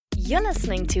You're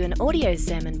listening to an audio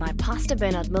sermon by Pastor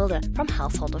Bernard Mulder from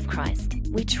Household of Christ.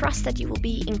 We trust that you will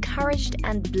be encouraged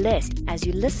and blessed as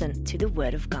you listen to the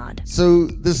Word of God. So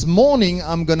this morning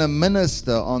I'm going to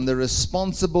minister on the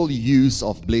responsible use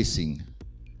of blessing.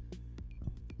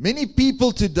 Many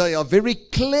people today are very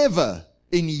clever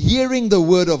in hearing the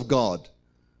Word of God,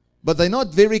 but they're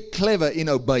not very clever in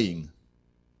obeying.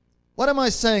 What am I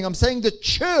saying? I'm saying the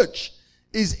church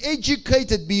is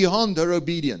educated beyond her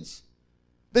obedience.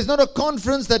 There's not a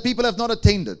conference that people have not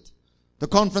attended. The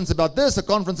conference about this, a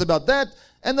conference about that,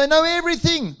 and they know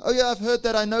everything. Oh yeah, I've heard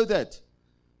that, I know that.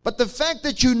 But the fact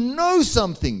that you know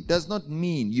something does not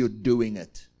mean you're doing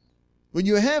it. When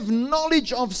you have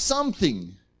knowledge of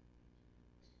something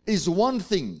is one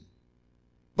thing,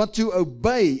 but to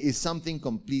obey is something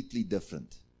completely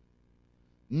different.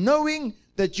 Knowing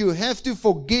that you have to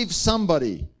forgive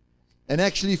somebody and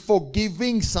actually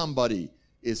forgiving somebody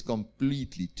is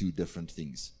completely two different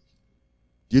things.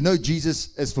 Do you know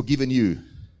Jesus has forgiven you?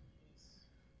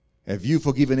 Have you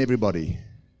forgiven everybody?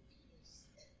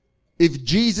 If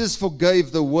Jesus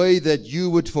forgave the way that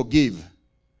you would forgive,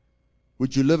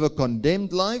 would you live a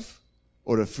condemned life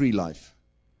or a free life?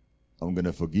 I'm going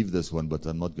to forgive this one, but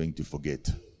I'm not going to forget.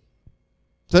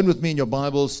 Turn with me in your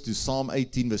Bibles to Psalm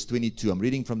 18 verse 22. I'm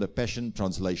reading from the Passion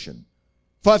Translation.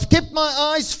 For I've kept my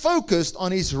eyes focused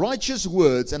on His righteous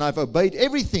words, and I've obeyed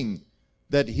everything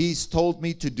that He's told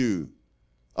me to do.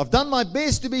 I've done my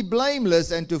best to be blameless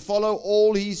and to follow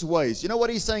all His ways. You know what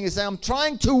He's saying? He's saying, I'm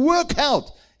trying to work out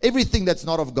everything that's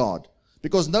not of God,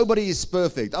 because nobody is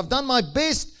perfect. I've done my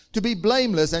best to be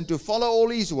blameless and to follow all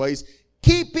His ways,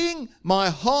 keeping my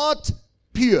heart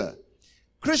pure.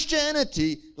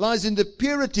 Christianity lies in the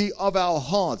purity of our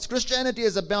hearts. Christianity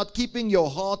is about keeping your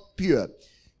heart pure.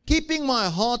 Keeping my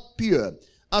heart pure.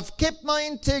 I've kept my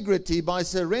integrity by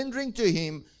surrendering to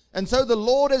Him, and so the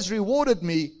Lord has rewarded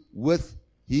me with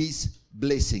His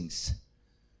blessings.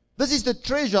 This is the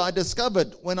treasure I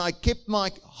discovered when I kept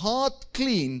my heart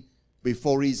clean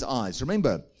before His eyes.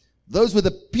 Remember, those with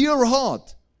a pure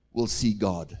heart will see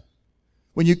God.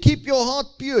 When you keep your heart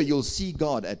pure, you'll see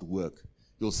God at work.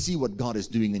 You'll see what God is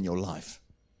doing in your life.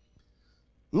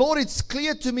 Lord, it's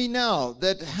clear to me now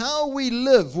that how we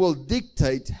live will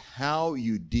dictate how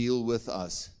you deal with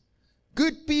us.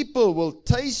 Good people will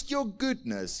taste your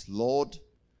goodness, Lord.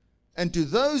 And to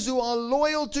those who are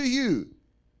loyal to you,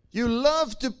 you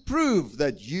love to prove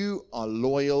that you are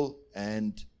loyal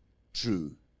and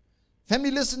true.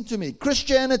 Family, listen to me.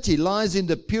 Christianity lies in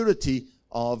the purity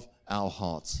of our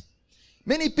hearts.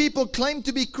 Many people claim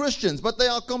to be Christians, but they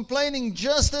are complaining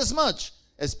just as much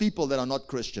as people that are not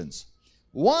Christians.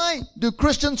 Why do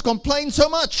Christians complain so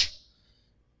much?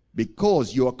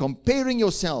 Because you are comparing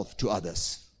yourself to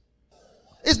others.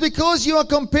 It's because you are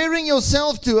comparing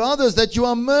yourself to others that you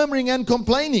are murmuring and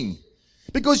complaining.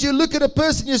 Because you look at a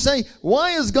person, you say,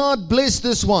 why has God blessed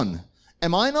this one?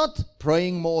 Am I not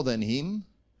praying more than him?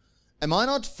 Am I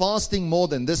not fasting more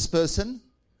than this person?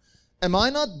 Am I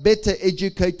not better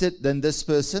educated than this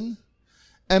person?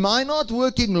 Am I not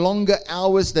working longer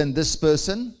hours than this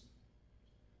person?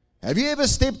 Have you ever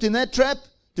stepped in that trap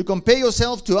to compare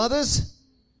yourself to others?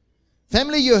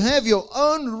 Family, you have your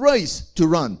own race to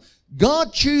run.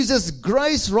 God chooses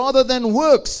grace rather than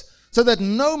works so that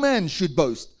no man should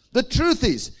boast. The truth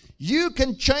is, you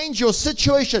can change your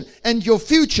situation and your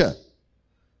future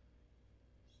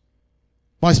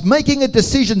by making a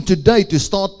decision today to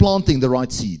start planting the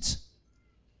right seeds.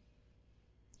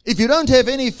 If you don't have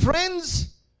any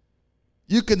friends,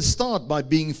 you can start by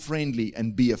being friendly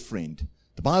and be a friend.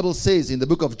 The Bible says in the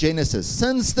book of Genesis,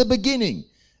 since the beginning,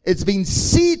 it's been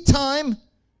seed time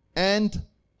and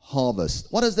harvest.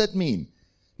 What does that mean?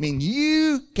 It means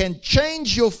you can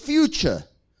change your future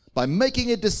by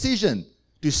making a decision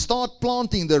to start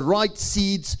planting the right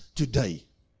seeds today.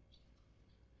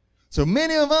 So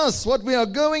many of us, what we are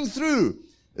going through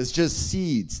is just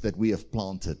seeds that we have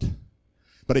planted.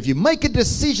 But if you make a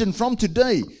decision from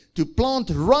today to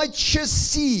plant righteous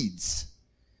seeds,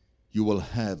 you will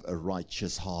have a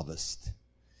righteous harvest.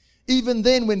 Even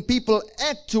then, when people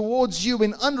act towards you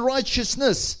in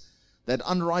unrighteousness, that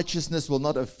unrighteousness will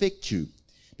not affect you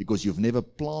because you've never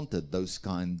planted those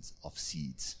kinds of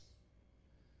seeds.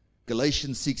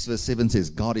 Galatians 6 verse 7 says,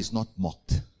 God is not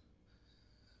mocked.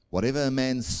 Whatever a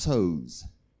man sows,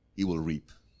 he will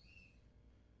reap.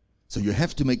 So you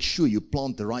have to make sure you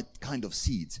plant the right kind of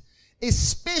seeds,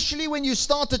 especially when you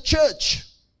start a church.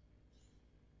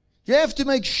 You have to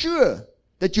make sure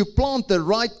that you plant the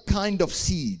right kind of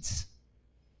seeds,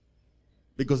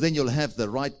 because then you'll have the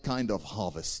right kind of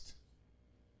harvest.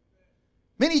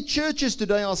 Many churches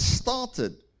today are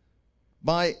started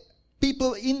by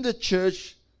people in the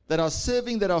church that are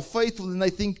serving, that are faithful, and they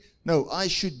think, no, I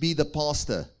should be the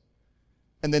pastor.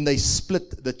 And then they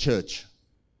split the church.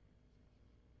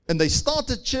 And they start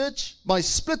a church by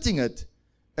splitting it,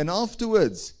 and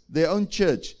afterwards, their own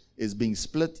church is being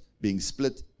split, being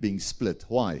split, being split.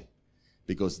 Why?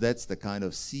 Because that's the kind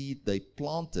of seed they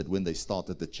planted when they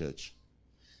started the church.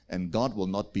 And God will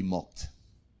not be mocked.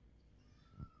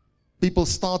 People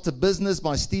start a business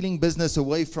by stealing business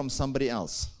away from somebody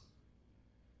else.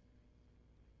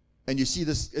 And you see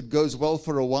this, it goes well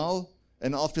for a while,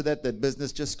 and after that, that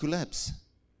business just collapses.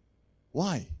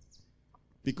 Why?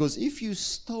 Because if you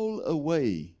stole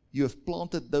away, you have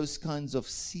planted those kinds of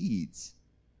seeds.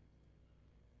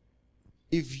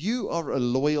 If you are a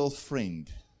loyal friend,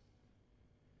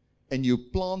 and you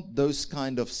plant those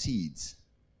kind of seeds,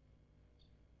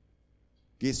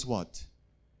 guess what?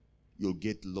 You'll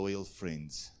get loyal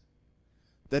friends.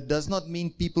 That does not mean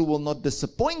people will not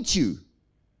disappoint you.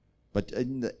 But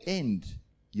in the end,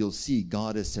 you'll see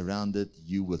God has surrounded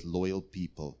you with loyal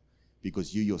people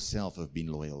because you yourself have been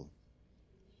loyal.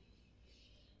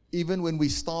 Even when we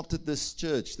started this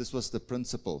church, this was the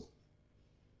principle.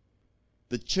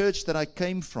 The church that I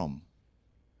came from,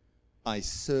 I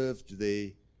served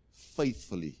there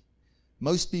faithfully.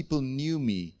 Most people knew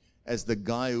me as the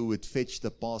guy who would fetch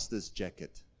the pastor's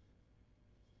jacket.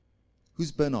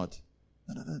 Who's Bernard?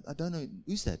 No, I don't know.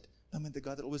 Who's that? I mean, the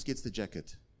guy that always gets the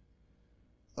jacket.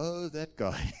 Oh, that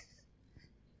guy.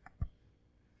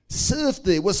 Served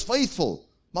there, was faithful.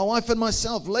 My wife and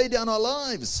myself laid down our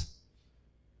lives.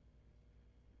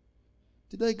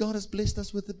 Today, God has blessed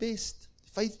us with the best.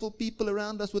 Faithful people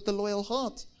around us with a loyal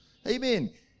heart.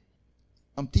 Amen.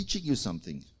 I'm teaching you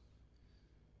something.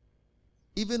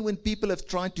 Even when people have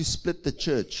tried to split the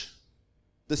church,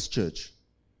 this church,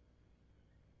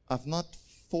 I've not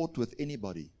fought with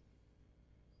anybody.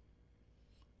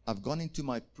 I've gone into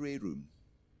my prayer room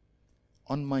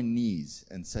on my knees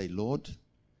and say, Lord,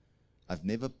 I've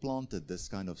never planted this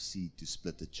kind of seed to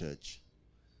split the church.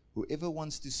 Whoever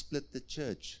wants to split the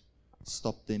church,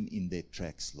 stop them in their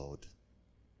tracks, Lord.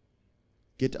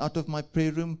 Get out of my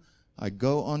prayer room. I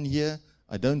go on here.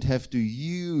 I don't have to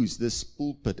use this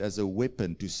pulpit as a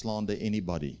weapon to slander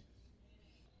anybody.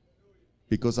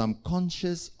 Because I'm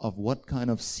conscious of what kind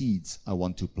of seeds I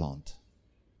want to plant.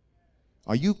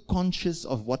 Are you conscious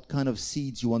of what kind of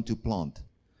seeds you want to plant?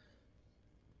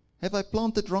 Have I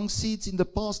planted wrong seeds in the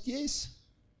past? Yes.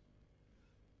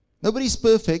 Nobody's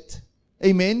perfect.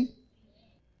 Amen.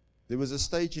 There was a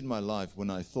stage in my life when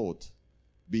I thought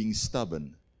being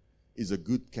stubborn is a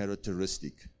good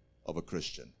characteristic of a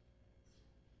Christian.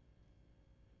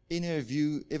 Any of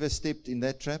you ever stepped in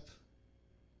that trap?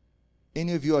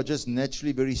 Any of you are just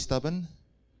naturally very stubborn?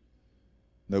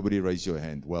 Nobody raise your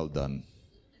hand. Well done.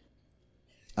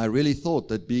 I really thought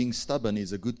that being stubborn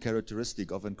is a good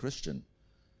characteristic of a Christian,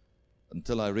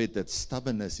 until I read that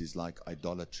stubbornness is like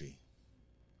idolatry.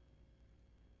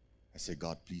 I said,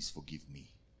 God, please forgive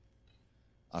me.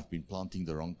 I've been planting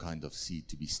the wrong kind of seed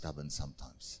to be stubborn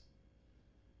sometimes.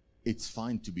 It's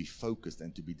fine to be focused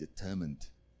and to be determined,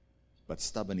 but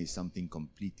stubborn is something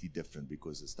completely different,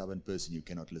 because a stubborn person you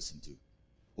cannot listen to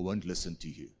or won't listen to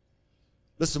you.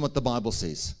 Listen what the Bible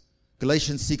says.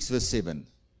 Galatians 6 verse 7.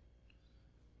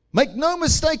 Make no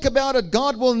mistake about it,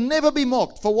 God will never be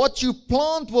mocked. For what you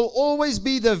plant will always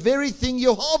be the very thing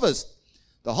you harvest.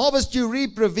 The harvest you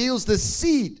reap reveals the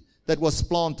seed that was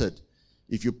planted.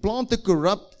 If you plant the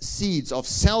corrupt seeds of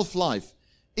self-life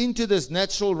into this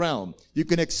natural realm, you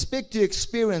can expect to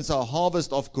experience a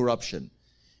harvest of corruption.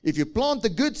 If you plant the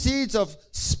good seeds of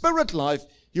spirit life,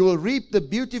 you will reap the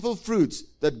beautiful fruits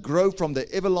that grow from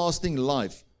the everlasting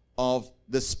life of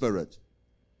the Spirit.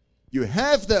 You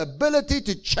have the ability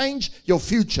to change your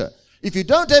future. If you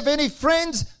don't have any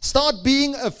friends, start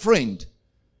being a friend.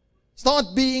 Start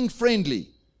being friendly.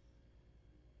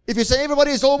 If you say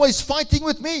everybody is always fighting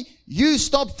with me, you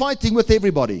stop fighting with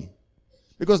everybody.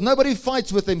 Because nobody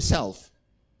fights with himself.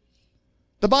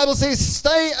 The Bible says,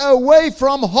 stay away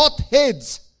from hot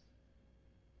heads.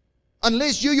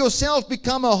 Unless you yourself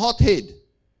become a hothead.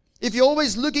 If you're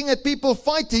always looking at people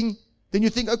fighting, then you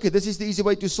think, okay, this is the easy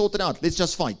way to sort it out. Let's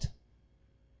just fight.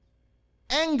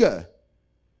 Anger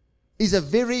is a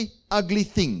very ugly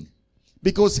thing,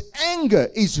 because anger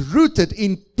is rooted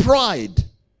in pride.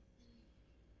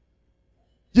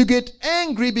 You get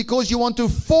angry because you want to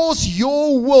force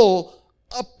your will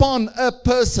upon a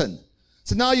person.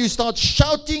 So now you start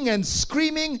shouting and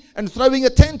screaming and throwing a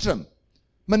tantrum,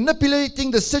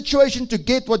 manipulating the situation to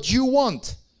get what you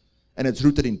want. And it's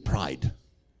rooted in pride.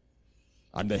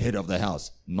 I'm the head of the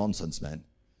house. Nonsense, man.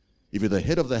 If you're the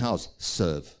head of the house,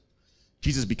 serve.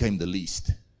 Jesus became the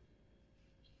least.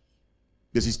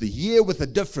 This is the year with a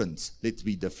difference. Let's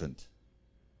be different.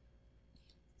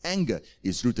 Anger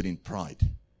is rooted in pride.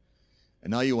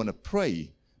 And now you want to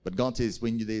pray, but God says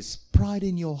when there's pride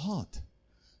in your heart,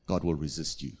 God will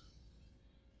resist you.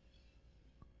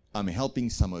 I'm helping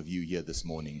some of you here this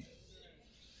morning.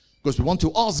 Because we want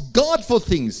to ask God for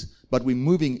things, but we're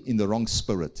moving in the wrong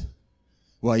spirit.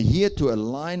 We are here to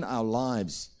align our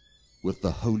lives with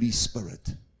the Holy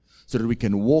Spirit so that we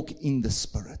can walk in the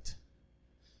Spirit,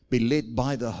 be led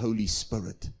by the Holy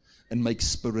Spirit, and make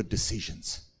Spirit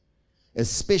decisions.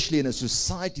 Especially in a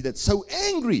society that's so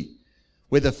angry,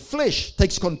 where the flesh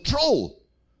takes control.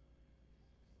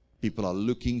 People are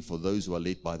looking for those who are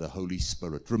led by the Holy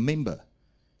Spirit. Remember,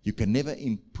 you can never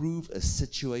improve a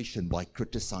situation by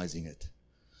criticizing it.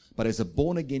 But as a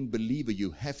born-again believer,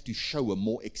 you have to show a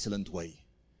more excellent way.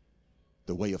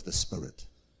 The way of the Spirit.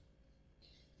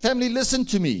 Family, listen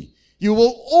to me. You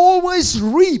will always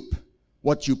reap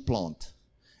what you plant.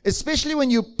 Especially when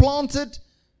you plant it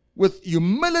with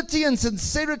humility and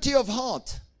sincerity of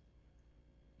heart.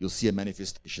 You'll see a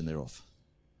manifestation thereof.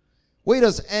 Where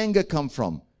does anger come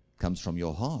from? It comes from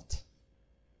your heart.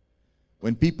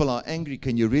 When people are angry,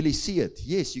 can you really see it?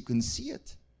 Yes, you can see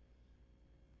it.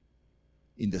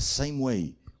 In the same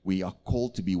way, we are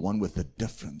called to be one with a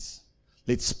difference.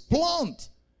 Let's plant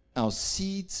our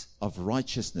seeds of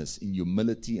righteousness in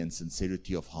humility and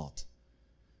sincerity of heart.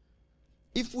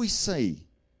 If we say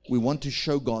we want to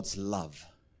show God's love,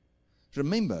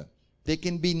 remember, there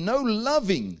can be no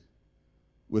loving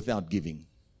without giving.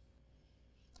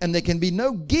 And there can be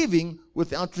no giving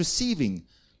without receiving.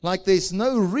 Like there's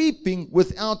no reaping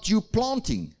without you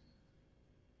planting.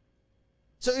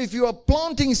 So if you are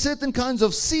planting certain kinds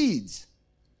of seeds,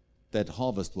 that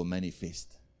harvest will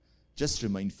manifest. Just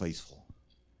remain faithful.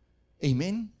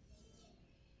 Amen?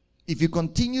 If you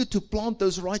continue to plant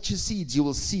those righteous seeds, you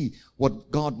will see what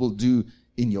God will do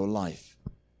in your life.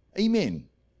 Amen.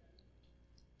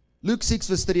 Luke 6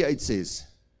 verse 38 says,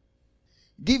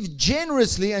 give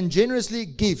generously, and generously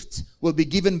gifts will be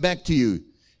given back to you.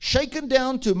 Shaken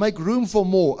down to make room for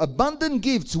more. Abundant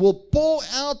gifts will pour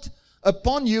out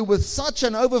upon you with such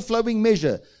an overflowing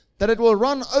measure that it will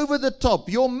run over the top.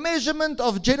 Your measurement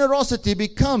of generosity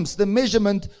becomes the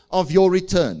measurement of your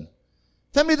return.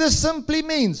 Family, this simply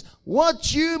means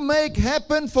what you make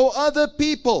happen for other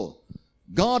people,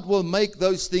 God will make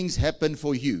those things happen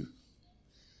for you.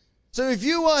 So if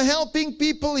you are helping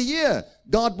people here,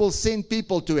 God will send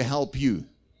people to help you.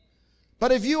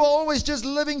 But if you are always just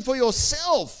living for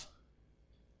yourself,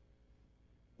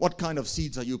 what kind of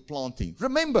seeds are you planting?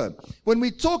 Remember, when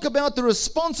we talk about the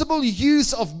responsible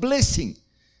use of blessing,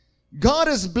 God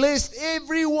has blessed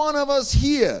every one of us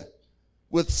here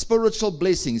with spiritual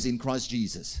blessings in Christ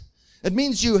Jesus. It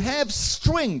means you have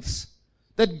strengths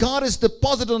that God has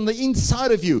deposited on the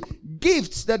inside of you,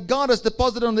 gifts that God has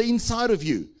deposited on the inside of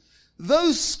you.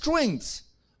 Those strengths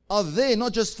are there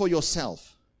not just for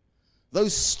yourself.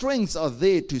 Those strengths are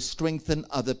there to strengthen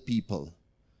other people.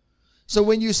 So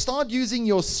when you start using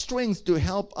your strength to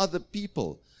help other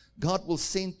people, God will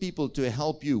send people to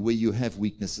help you where you have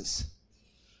weaknesses.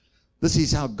 This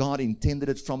is how God intended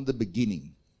it from the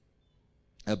beginning.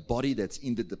 A body that's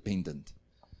interdependent.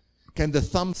 Can the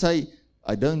thumb say,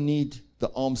 I don't need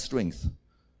the arm strength,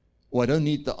 or I don't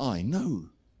need the eye? No.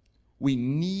 We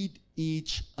need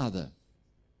each other.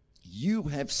 You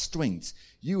have strengths.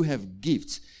 You have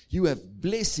gifts. You have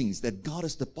blessings that God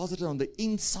has deposited on the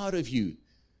inside of you.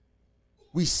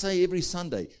 We say every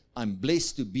Sunday, I'm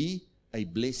blessed to be a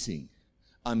blessing.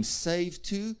 I'm saved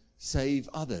to save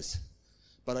others.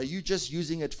 But are you just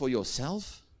using it for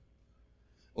yourself?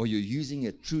 Or you're using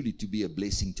it truly to be a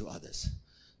blessing to others?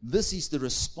 This is the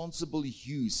responsible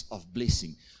use of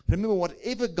blessing. Remember,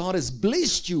 whatever God has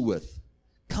blessed you with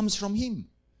comes from Him.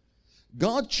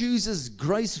 God chooses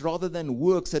grace rather than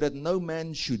works so that no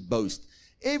man should boast.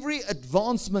 Every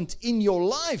advancement in your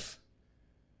life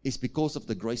is because of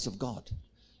the grace of God.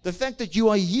 The fact that you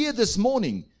are here this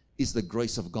morning is the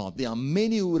grace of God. There are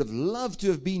many who would have loved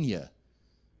to have been here,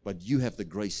 but you have the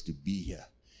grace to be here.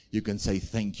 You can say,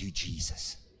 thank you,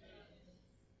 Jesus.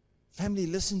 Family,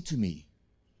 listen to me.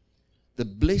 The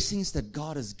blessings that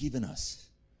God has given us.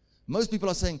 Most people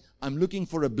are saying, I'm looking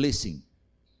for a blessing.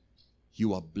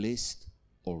 You are blessed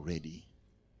already.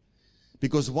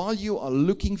 Because while you are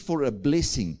looking for a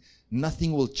blessing,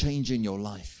 nothing will change in your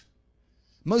life.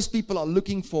 Most people are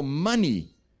looking for money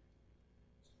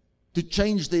to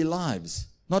change their lives,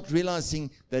 not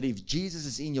realizing that if Jesus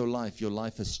is in your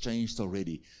life has changed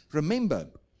already. Remember,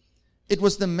 it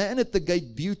was the man at the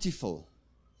gate Beautiful,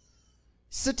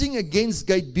 sitting against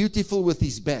Gate Beautiful with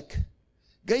his back.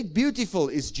 Gate Beautiful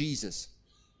is Jesus.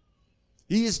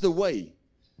 He is the way.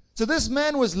 So this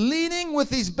man was leaning with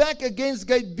his back against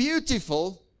Gate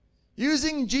Beautiful,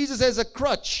 using Jesus as a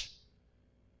crutch.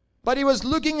 But he was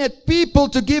looking at people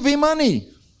to give him money.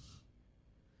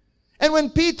 And when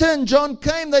Peter and John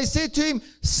came, they said to him,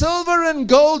 silver and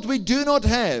gold we do not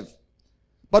have.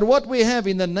 But what we have,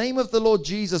 in the name of the Lord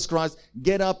Jesus Christ,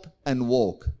 get up and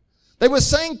walk. They were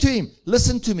saying to him,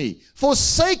 listen to me,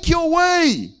 forsake your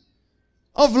way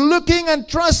of looking and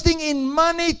trusting in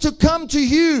money to come to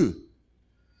you,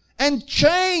 and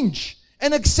change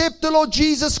and accept the Lord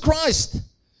Jesus Christ.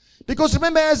 Because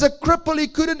remember, as a cripple, he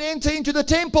couldn't enter into the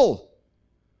temple.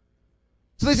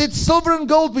 So they said, silver and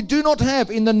gold we do not have.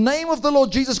 In the name of the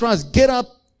Lord Jesus Christ, get up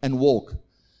and walk.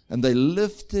 And they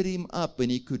lifted him up,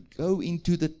 and he could go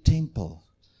into the temple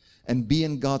and be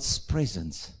in God's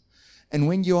presence. And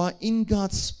when you are in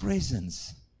God's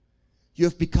presence, you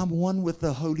have become one with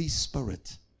the Holy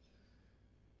Spirit.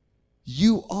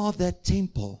 You are that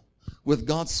temple with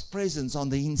God's presence on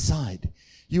the inside.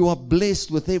 You are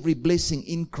blessed with every blessing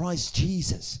in Christ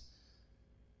Jesus.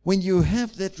 When you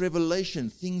have that revelation,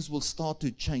 things will start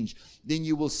to change. Then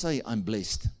you will say, I'm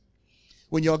blessed.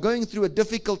 When you are going through a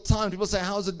difficult time, people say,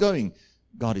 how's it going?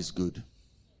 God is good.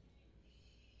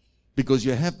 Because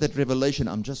you have that revelation,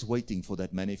 I'm just waiting for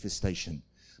that manifestation.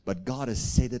 But God has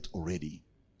said it already.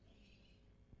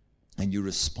 And you're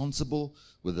responsible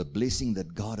with the blessing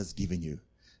that God has given you.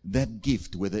 That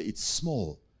gift, whether it's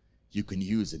small, you can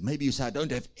use it. Maybe you say, I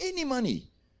don't have any money,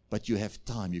 but you have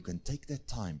time. You can take that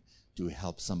time to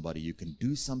help somebody. You can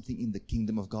do something in the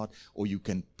kingdom of God, or you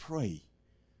can pray.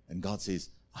 And God says,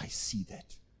 I see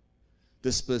that.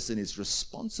 This person is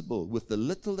responsible with the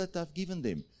little that I've given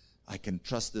them. I can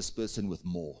trust this person with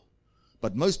more.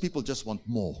 But most people just want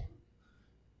more.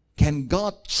 Can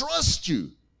God trust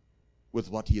you with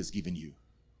what He has given you?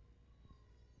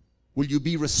 Will you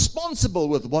be responsible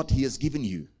with what He has given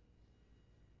you?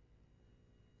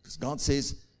 Because God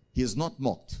says He is not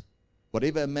mocked.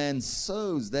 Whatever a man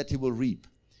sows, that he will reap.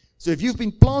 So if you've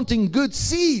been planting good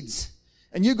seeds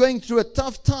and you're going through a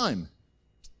tough time,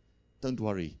 don't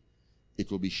worry.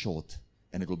 It will be short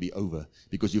and it will be over,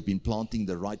 because you've been planting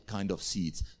the right kind of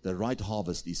seeds. The right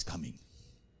harvest is coming.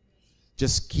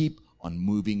 Just keep on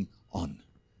moving on.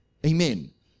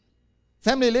 Amen.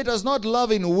 Family, let us not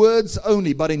love in words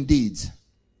only, but in deeds.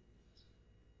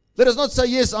 Let us not say,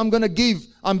 yes, I'm going to give.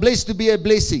 I'm blessed to be a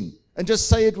blessing. And just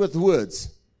say it with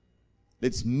words.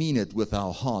 Let's mean it with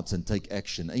our hearts and take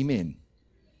action. Amen.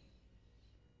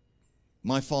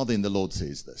 My Father in the Lord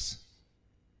says this.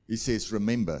 He says,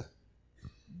 remember,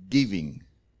 giving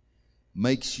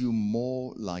makes you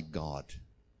more like God,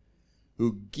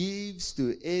 who gives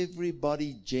to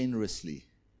everybody generously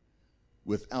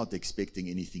without expecting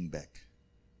anything back.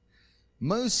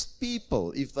 Most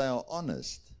people, if they are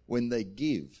honest, when they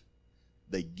give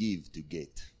to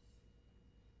get.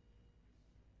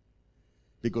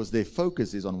 Because their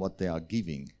focus is on what they are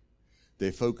giving.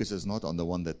 Their focus is not on the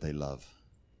one that they love.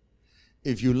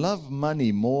 If you love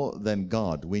money more than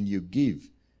God, when you give,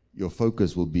 your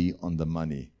focus will be on the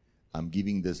money. I'm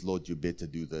giving this, Lord, you better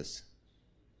do this.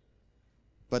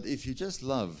 But if you just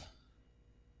love,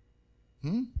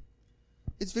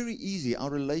 it's very easy. Our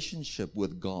relationship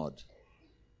with God,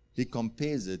 He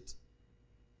compares it,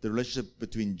 the relationship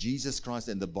between Jesus Christ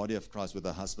and the body of Christ, with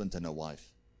a husband and a wife.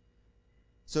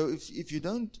 So if you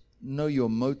don't know your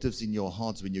motives in your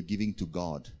hearts when you're giving to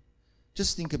God,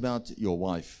 just think about your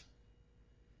wife.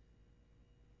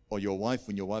 Or your wife,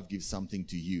 when your wife gives something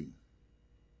to you.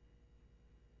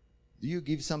 Do you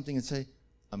give something and say,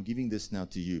 I'm giving this now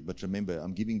to you, but remember,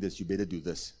 I'm giving this, you better do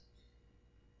this?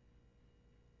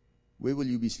 Where will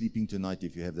you be sleeping tonight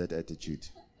if you have that attitude?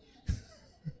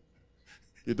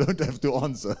 You don't have to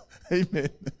answer. Amen.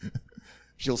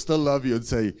 She'll still love you and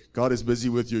say, God is busy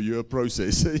with you. You're a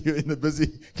process. You're in a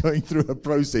busy going through a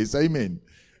process. Amen.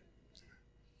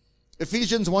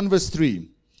 Ephesians 1 verse 3.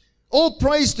 All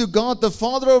praise to God, the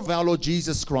Father of our Lord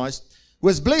Jesus Christ, who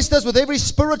has blessed us with every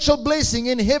spiritual blessing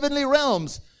in heavenly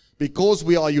realms, because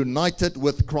we are united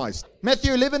with Christ.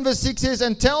 Matthew 11 verse 6 says,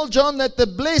 and tell John that the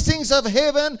blessings of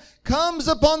heaven comes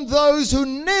upon those who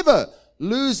never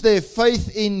lose their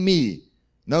faith in me,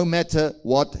 no matter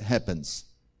what happens.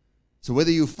 So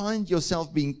whether you find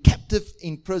yourself being captive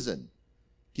in prison,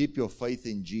 keep your faith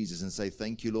in Jesus and say,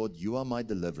 thank you, Lord, you are my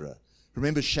deliverer.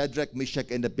 Remember Shadrach,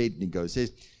 Meshach, and Abednego. It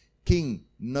says, King,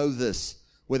 know this,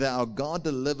 whether our God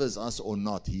delivers us or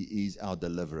not, He is our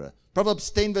deliverer. Proverbs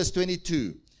 10 verse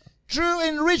 22. True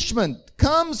enrichment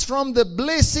comes from the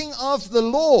blessing of the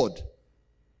Lord,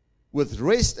 with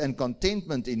rest and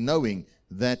contentment in knowing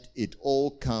that it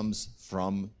all comes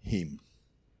from Him.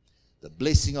 The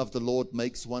blessing of the Lord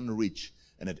makes one rich,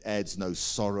 and it adds no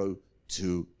sorrow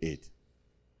to it.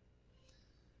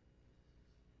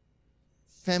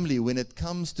 Family, when it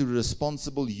comes to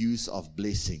responsible use of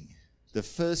blessing, the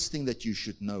first thing that you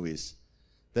should know is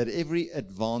that every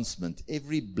advancement,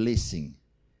 every blessing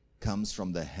comes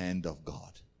from the hand of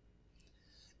God.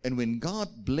 And when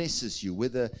God blesses you,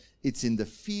 whether it's in the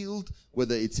field,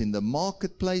 whether it's in the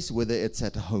marketplace, whether it's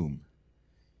at home,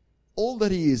 all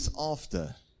that He is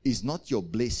after is not your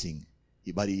blessing,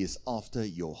 but He is after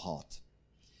your heart.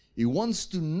 He wants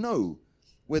to know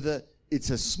whether it's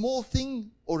a small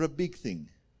thing or a big thing,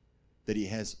 that He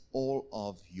has all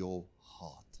of your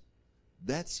heart.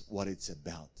 That's what it's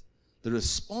about. The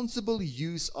responsible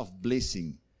use of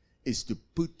blessing is to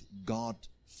put God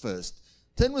first.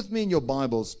 Turn with me in your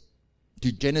Bibles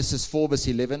to Genesis 4 verse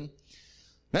 11.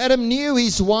 Adam knew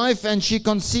his wife, and she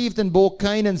conceived and bore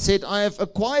Cain, and said, I have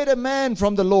acquired a man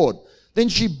from the Lord. Then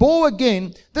she bore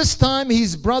again, this time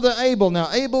his brother Abel.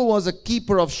 Now Abel was a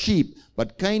keeper of sheep,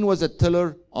 but Cain was a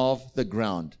tiller of the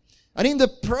ground. And in the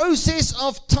process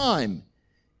of time,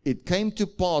 it came to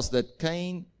pass that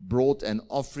Cain brought an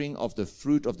offering of the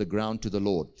fruit of the ground to the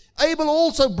Lord. Abel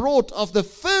also brought of the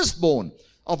firstborn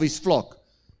of his flock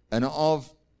and of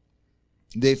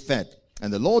their fat.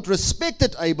 And the Lord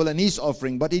respected Abel and his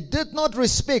offering, but He did not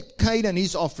respect Cain and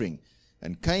his offering.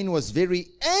 And Cain was very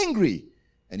angry,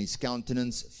 and his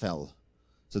countenance fell.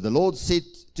 So the Lord said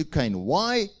to Cain,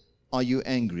 why are you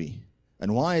angry?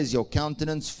 And why is your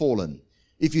countenance fallen?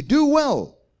 If you do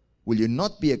well, will you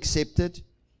not be accepted?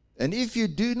 And if you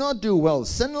do not do well,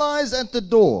 sin lies at the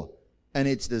door, and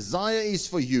its desire is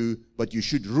for you, but you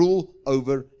should rule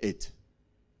over it.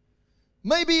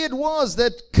 Maybe it was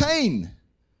that Cain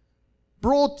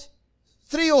brought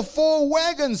 3 or 4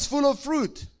 wagons full of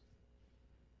fruit,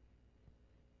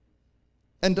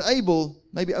 and Abel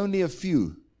maybe only a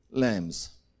few lambs.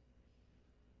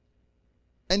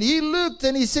 And he looked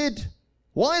and he said,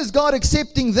 why is God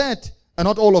accepting that and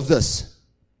not all of this?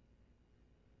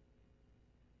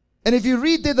 And if you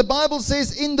read there, the Bible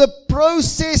says, in the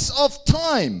process of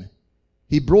time,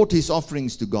 he brought his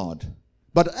offerings to God.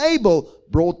 But Abel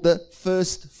brought the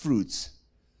first fruits.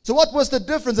 So what was the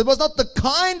difference? It was not the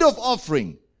kind of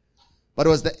offering, but it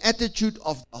was the attitude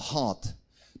of the heart.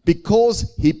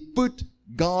 Because he put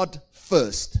God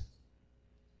first.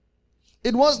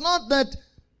 It was not that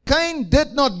Cain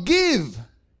did not give.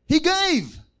 He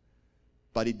gave.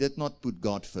 But he did not put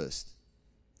God first.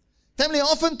 Family,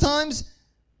 oftentimes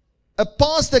a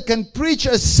pastor can preach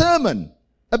a sermon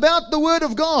about the Word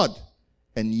of God,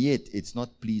 and yet it's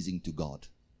not pleasing to God.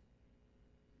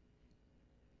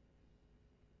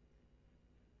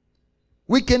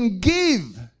 We can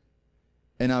give,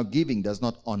 and our giving does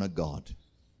not honor God.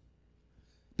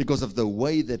 Because of the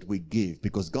way that we give.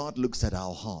 Because God looks at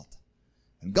our heart.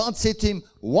 And God said to him,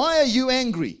 why are you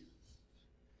angry?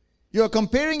 You are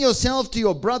comparing yourself to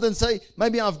your brother and say,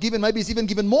 maybe I've given, maybe he's even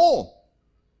given more.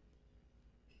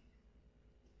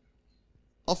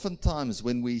 Oftentimes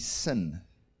when we sin,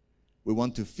 we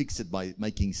want to fix it by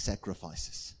making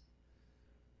sacrifices.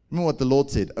 Remember what the Lord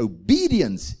said,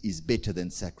 obedience is better than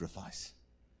sacrifice.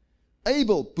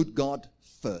 Abel put God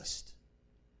first.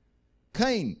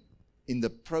 Cain, in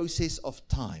the process of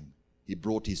time, he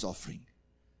brought his offering.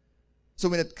 So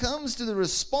when it comes to the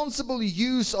responsible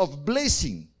use of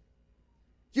blessing,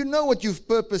 you know what you've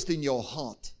purposed in your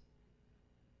heart.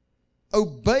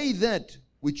 Obey that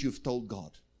which you've told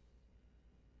God.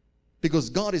 Because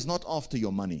God is not after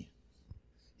your money.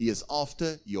 He is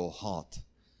after your heart.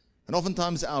 And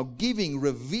oftentimes our giving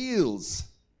reveals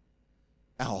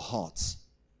our hearts.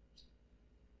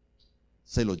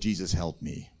 Say, Lord Jesus, help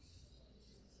me.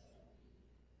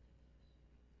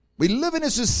 We live in a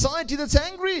society that's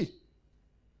angry.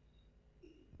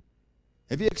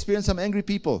 Have you experienced some angry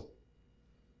people?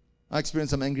 I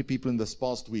experienced some angry people in this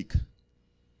past week.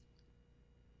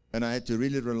 And I had to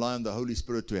really rely on the Holy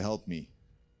Spirit to help me.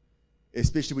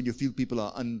 Especially when you feel people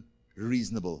are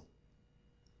unreasonable.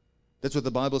 That's what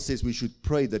the Bible says. We should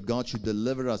pray that God should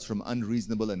deliver us from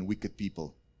unreasonable and wicked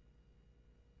people.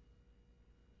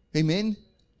 Amen?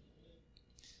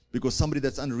 Because somebody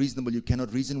that's unreasonable, you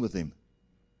cannot reason with them.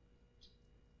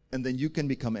 And then you can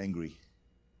become angry.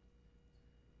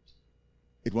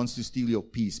 It wants to steal your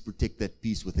peace. Protect that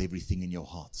peace with everything in your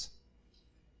hearts.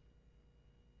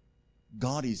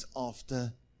 God is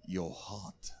after your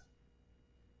heart.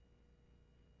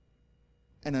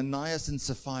 And Ananias and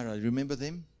Sapphira, remember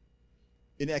them?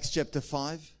 In Acts chapter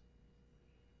 5,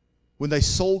 when they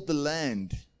sold the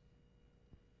land,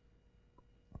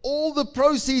 all the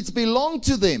proceeds belonged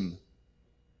to them.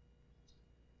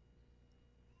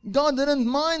 God didn't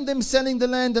mind them selling the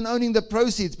land and owning the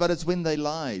proceeds, but it's when they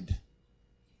lied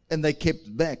and they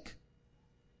kept back.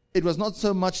 It was not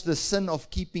so much the sin of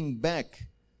keeping back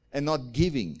and not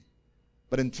giving,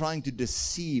 but in trying to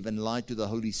deceive and lie to the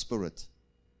Holy Spirit.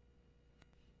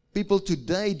 People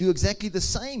today do exactly the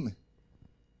same.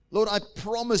 Lord, I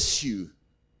promise you,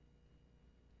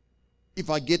 if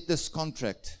I get this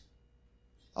contract,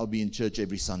 I'll be in church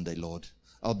every Sunday, Lord.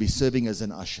 I'll be serving as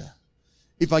an usher.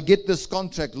 If I get this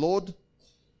contract, Lord,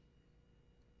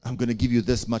 I'm going to give you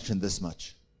this much and this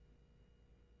much.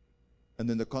 And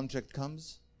then the contract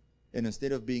comes, and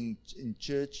instead of being in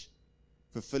church,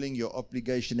 fulfilling your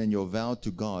obligation and your vow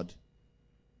to God,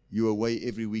 you're away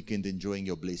every weekend enjoying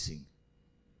your blessing.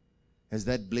 Has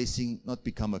that blessing not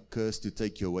become a curse to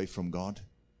take you away from God?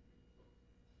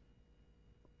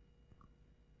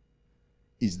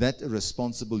 Is that a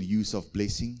responsible use of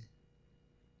blessing?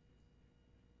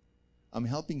 I'm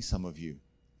helping some of you,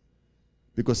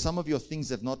 because some of your things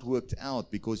have not worked out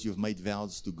because you've made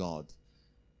vows to God.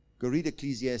 Go read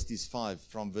Ecclesiastes 5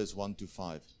 from verse 1 to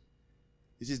 5.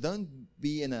 He says, don't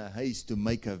be in a haste to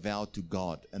make a vow to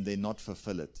God and then not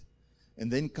fulfill it.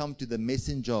 And then come to the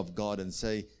messenger of God and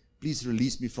say, please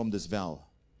release me from this vow.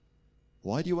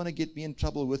 Why do you want to get me in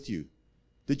trouble with you?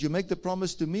 Did you make the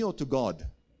promise to me or to God?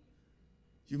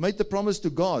 You made the promise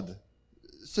to God.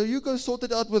 So you go sort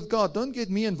it out with God. Don't get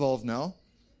me involved now.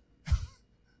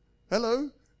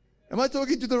 Hello? Am I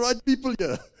talking to the right people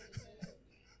here?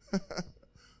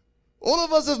 All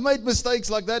of us have made mistakes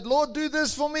like that. Lord, do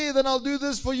this for me, then I'll do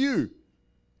this for you.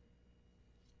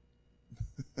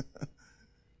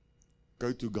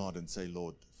 Go to God and say,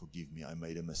 Lord, forgive me, I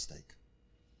made a mistake.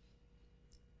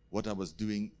 What I was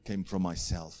doing came from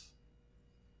myself,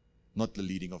 not the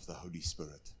leading of the Holy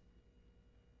Spirit.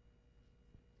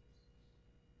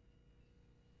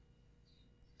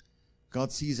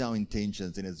 God sees our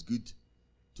intentions, and it's good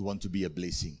to want to be a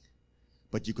blessing.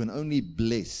 But you can only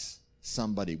bless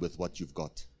somebody with what you've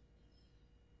got.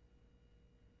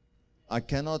 I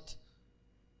cannot,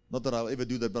 not that I'll ever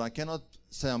do that, but I cannot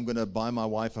say I'm going to buy my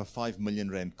wife a 5 million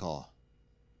rand car.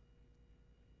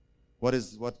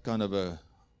 What kind of a,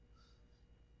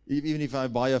 even if I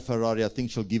buy a Ferrari, I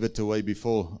think she'll give it away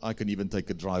before I can even take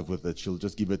a drive with it. She'll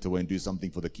just give it away and do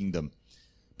something for the kingdom.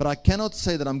 But I cannot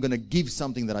say that I'm going to give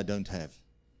something that I don't have.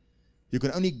 You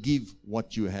can only give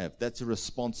what you have. That's a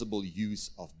responsible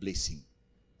use of blessing.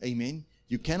 Amen.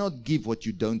 You cannot give what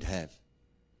you don't have.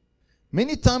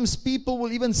 Many times people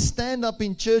will even stand up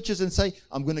in churches and say,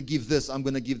 I'm going to give this, I'm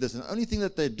going to give this. And the only thing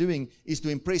that they're doing is to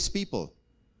impress people.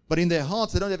 But in their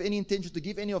hearts, they don't have any intention to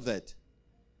give any of that.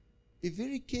 Be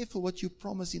very careful what you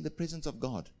promise in the presence of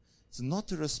God. It's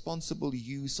not a responsible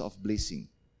use of blessing.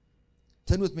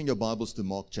 Turn with me in your Bibles to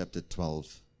Mark chapter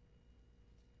 12.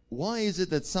 Why is it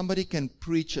that somebody can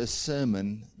preach a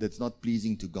sermon that's not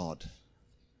pleasing to God?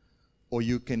 Or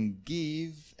you can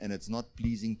give and it's not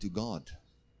pleasing to God?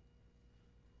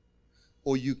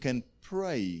 Or you can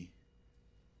pray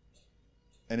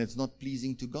and it's not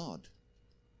pleasing to God?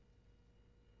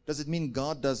 Does it mean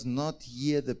God does not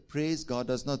hear the prayers? God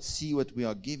does not see what we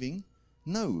are giving?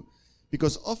 No.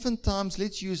 Because oftentimes,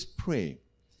 let's use prayer.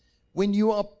 When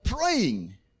you are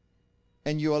praying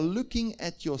and you are looking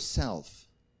at yourself,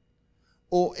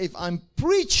 or if I'm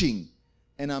preaching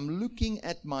and I'm looking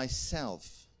at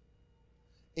myself,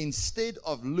 instead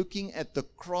of looking at the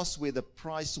cross where the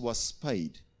price was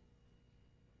paid,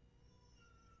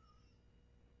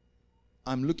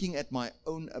 I'm looking at my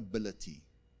own ability,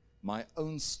 my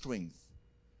own strength.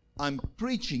 I'm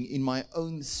preaching in my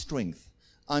own strength.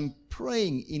 I'm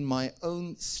praying in my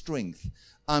own strength.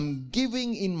 I'm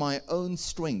giving in my own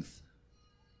strength.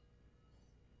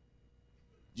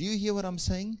 Do you hear what I'm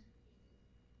saying?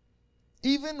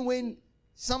 Even when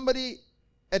somebody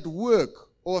at work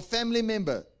or a family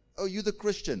member, oh, you're the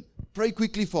Christian, pray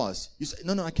quickly for us. You say,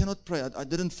 no, I cannot pray. I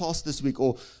didn't fast this week.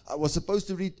 Or I was supposed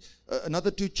to read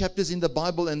another 2 chapters in the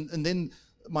Bible and then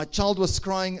my child was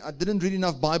crying. I didn't read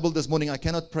enough Bible this morning. I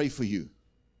cannot pray for you.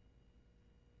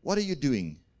 What are you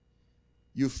doing?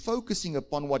 You're focusing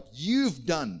upon what you've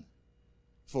done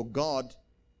for God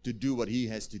to do what He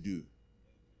has to do.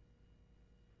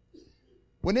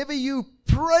 Whenever you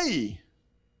pray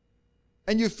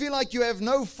and you feel like you have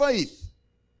no faith,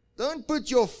 don't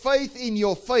put your faith in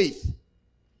your faith.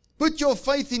 Put your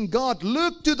faith in God.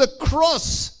 Look to the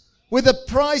cross where the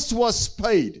price was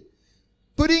paid.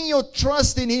 Putting your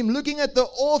trust in Him. Looking at the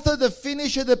author, the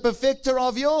finisher, the perfecter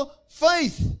of your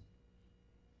faith.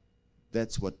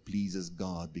 That's what pleases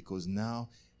God, because now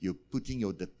you're putting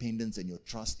your dependence and your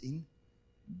trust in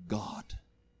God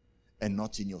and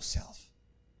not in yourself.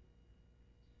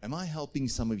 Am I helping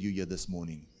some of you here this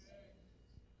morning?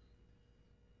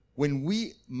 When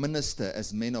we minister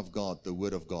as men of God, the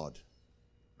Word of God,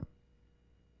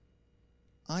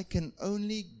 I can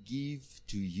only give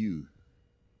to you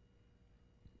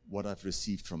what I've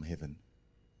received from heaven.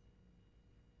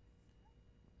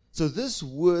 So this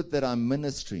word that I'm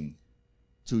ministering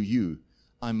to you,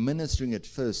 I'm ministering it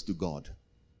first to God.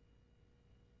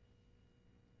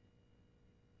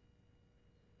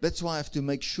 That's why I have to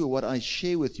make sure what I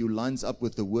share with you lines up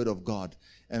with the Word of God.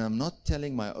 And I'm not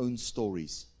telling my own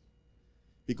stories,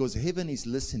 because heaven is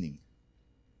listening.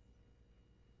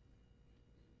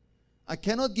 I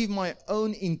cannot give my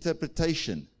own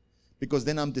interpretation, because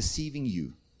then I'm deceiving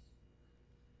you.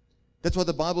 That's what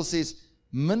the Bible says.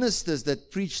 Ministers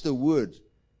that preach the word,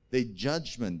 their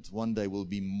judgment one day will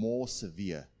be more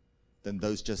severe than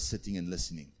those just sitting and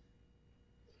listening.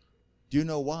 Do you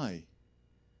know why?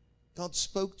 God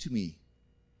spoke to me.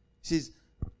 He says,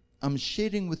 I'm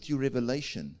sharing with you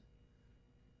revelation,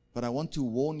 but I want to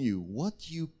warn you,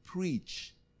 what you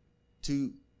preach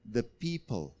to the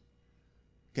people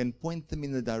can point them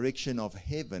in the direction of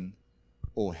heaven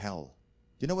or hell.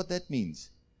 Do you know what that means?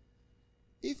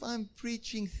 If I'm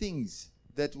preaching things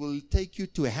that will take you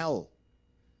to hell,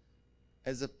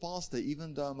 as a pastor,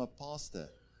 even though I'm a pastor,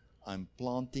 I'm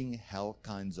planting hell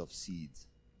kinds of seeds.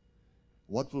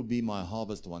 What will be my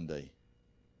harvest one day?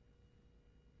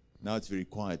 Now it's very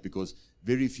quiet because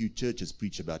very few churches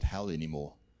preach about hell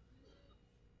anymore.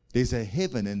 There's a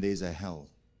heaven and there's a hell.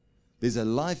 There's a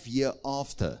life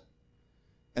hereafter.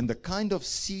 And the kind of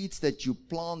seeds that you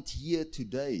plant here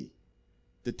today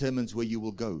determines where you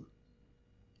will go.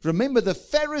 Remember, the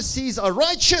Pharisees are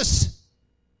righteous,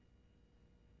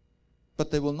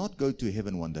 but they will not go to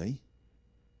heaven one day.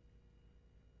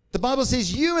 The Bible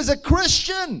says you as a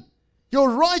Christian, your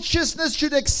righteousness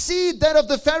should exceed that of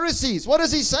the Pharisees. What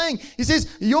is he saying? He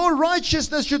says your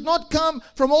righteousness should not come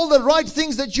from all the right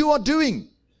things that you are doing,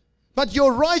 but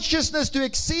your righteousness to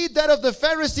exceed that of the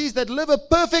Pharisees that live a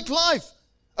perfect life,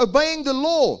 obeying the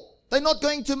law. They're not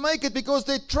going to make it because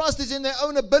their trust is in their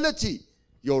own ability.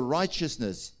 Your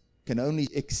righteousness can only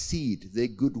exceed their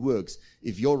good works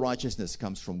if your righteousness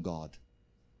comes from God.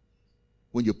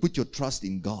 When you put your trust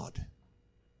in God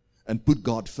and put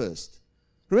God first.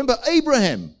 Remember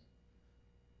Abraham.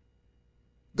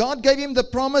 God gave him the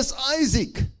promise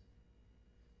Isaac.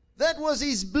 That was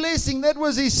his blessing. That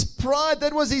was his pride.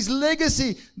 That was his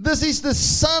legacy. This is the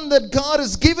son that God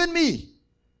has given me.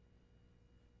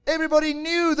 Everybody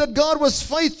knew that God was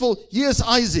faithful. Here's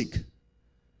Isaac.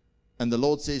 And the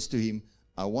Lord says to him,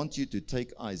 I want you to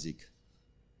take Isaac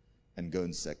and go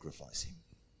and sacrifice him.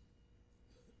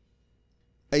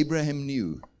 Abraham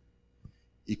knew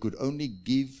he could only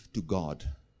give to God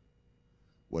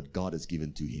what God has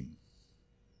given to him.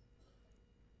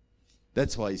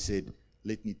 That's why he said,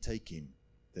 let me take him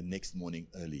the next morning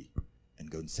early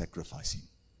and go and sacrifice him.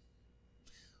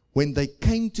 When they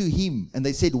came to him and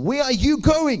they said, where are you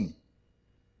going?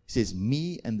 He says,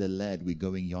 me and the lad, we're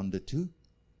going yonder to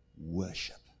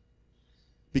worship.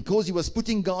 Because he was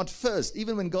putting God first.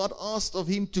 Even when God asked of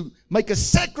him to make a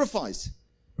sacrifice,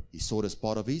 he saw it as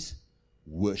part of his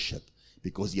worship.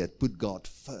 Because he had put God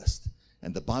first.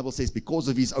 And the Bible says because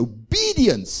of his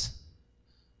obedience,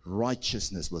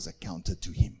 righteousness was accounted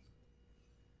to him.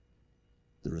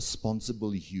 The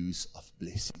responsible use of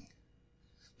blessing.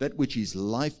 That which his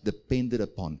life depended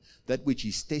upon. That which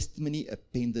his testimony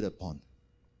depended upon.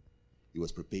 He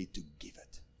was prepared to give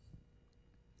it.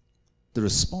 The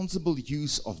responsible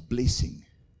use of blessing.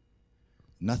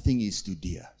 Nothing is too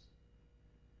dear.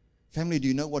 Family, do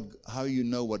you know how you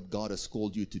know what God has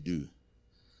called you to do?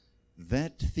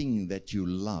 That thing that you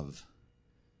love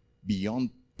beyond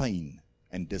pain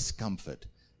and discomfort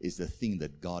is the thing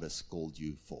that God has called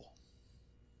you for.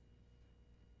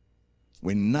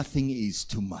 When nothing is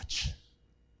too much.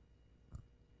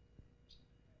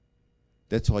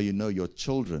 That's why you know your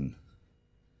children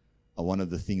are one of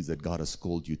the things that God has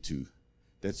called you to.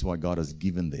 That's why God has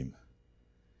given them.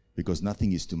 Because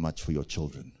nothing is too much for your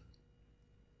children.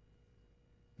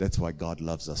 That's why God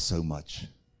loves us so much.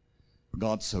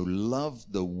 God so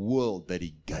loved the world that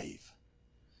he gave.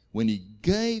 When he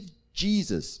gave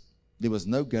Jesus, there was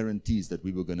no guarantees that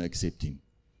we were going to accept him.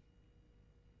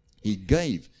 He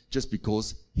gave just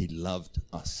because he loved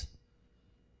us.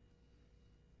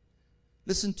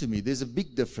 Listen to me, there's a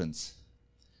big difference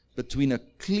between a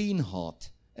clean heart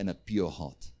and a pure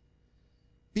heart.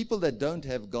 People that don't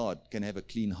have God can have a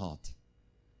clean heart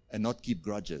and not keep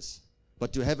grudges.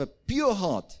 But to have a pure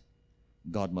heart,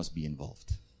 God must be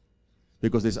involved.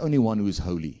 Because there's only one who is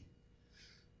holy.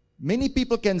 Many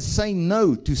people can say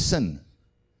no to sin,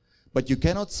 but you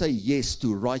cannot say yes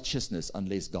to righteousness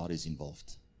unless God is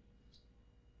involved.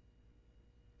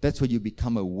 That's when you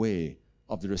become aware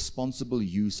of the responsible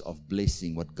use of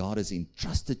blessing, what God has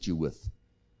entrusted you with,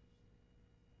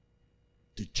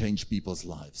 to change people's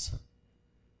lives.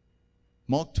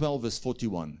 Mark 12 verse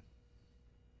 41.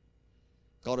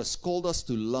 God has called us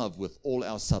to love with all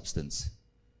our substance.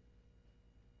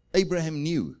 Abraham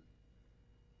knew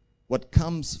what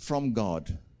comes from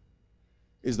God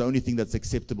is the only thing that's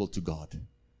acceptable to God.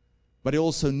 But he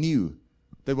also knew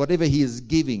that whatever he is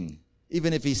giving,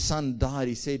 even if his son died,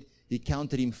 he said he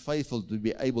counted him faithful to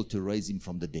be able to raise him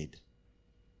from the dead.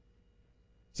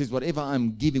 He says, whatever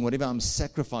I'm giving, whatever I'm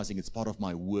sacrificing, it's part of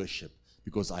my worship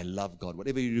because I love God.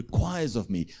 Whatever he requires of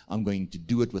me, I'm going to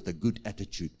do it with a good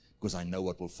attitude because I know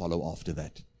what will follow after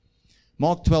that.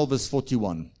 Mark 12 verse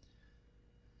 41.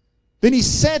 Then he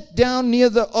sat down near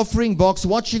the offering box,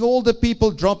 watching all the people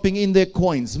dropping in their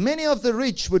coins. Many of the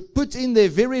rich would put in their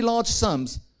very large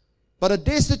sums, but a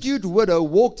destitute widow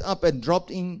walked up and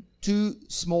dropped in 2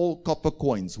 small copper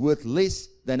coins, worth less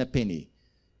than a penny.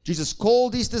 Jesus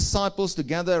called his disciples to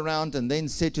gather around and then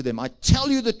said to them, I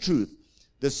tell you the truth,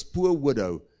 this poor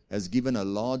widow has given a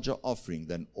larger offering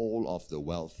than all of the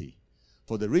wealthy.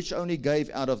 For the rich only gave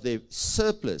out of their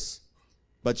surplus,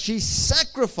 but she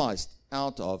sacrificed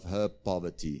out of her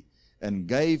poverty and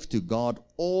gave to God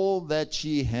all that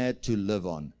she had to live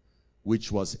on,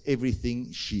 which was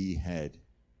everything she had.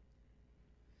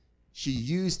 She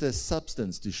used her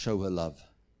substance to show her love.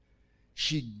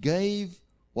 She gave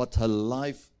what her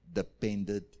life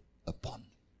depended upon.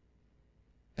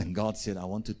 And God said, I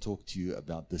want to talk to you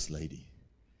about this lady.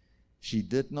 She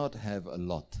did not have a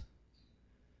lot.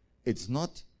 It's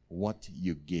not what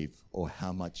you give or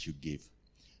how much you give,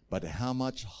 but how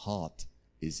much heart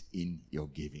is in your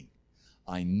giving.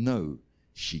 I know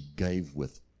she gave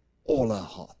with all her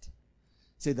heart.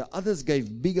 Say the others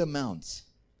gave big amounts,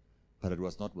 but it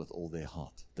was not with all their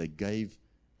heart. They gave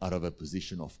out of a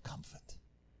position of comfort.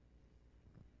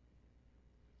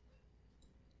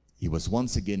 He was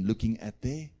once again looking at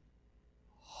their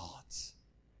hearts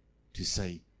to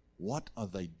say, what are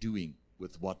they doing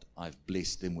with what I've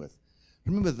blessed them with?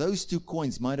 Remember, those 2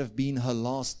 coins might have been her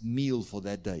last meal for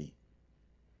that day.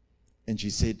 And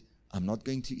she said, I'm not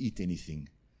going to eat anything.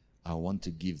 I want to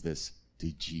give this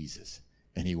to Jesus.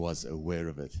 And he was aware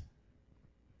of it.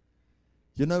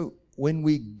 You know, when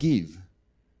we give,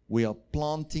 we are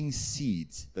planting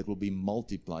seeds that will be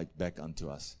multiplied back unto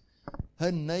us.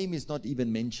 Her name is not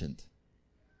even mentioned.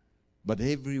 But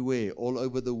everywhere, all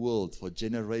over the world, for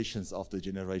generations after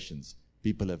generations,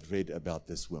 people have read about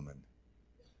this woman.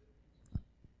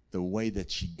 The way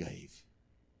that she gave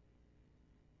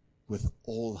with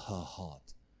all her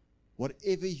heart.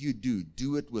 Whatever you do,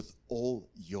 do it with all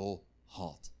your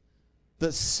heart.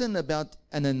 The sin about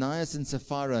Ananias and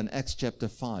Sapphira in Acts chapter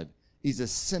 5 is a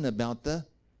sin about the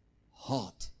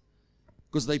heart.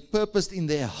 Because they purposed in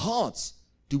their hearts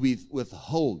to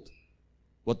withhold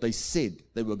what they said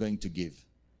they were going to give.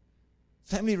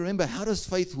 Family, remember, how does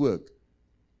faith work?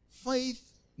 Faith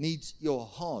needs your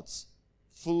heart's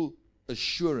full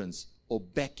assurance or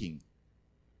backing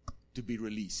to be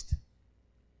released.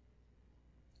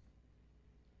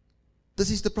 This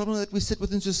is the problem that we sit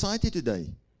with in society today.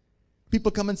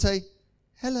 People come and say,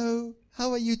 hello,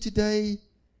 how are you today?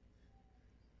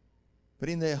 But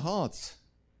in their hearts,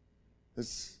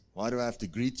 why do I have to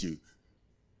greet you?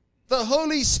 The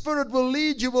Holy Spirit will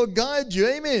lead you, will guide you.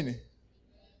 Amen.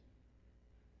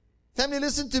 Family,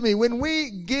 listen to me. When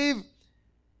we give,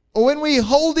 or when we're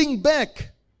holding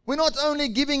back, we're not only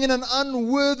giving in an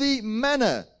unworthy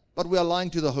manner, but we are lying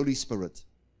to the Holy Spirit.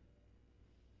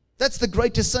 That's the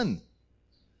greatest sin.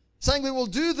 Saying we will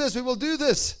do this, we will do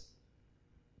this.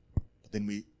 But then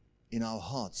we, in our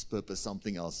hearts, purpose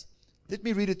something else. Let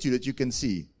me read it to you that you can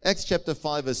see. Acts chapter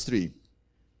 5 verse 3.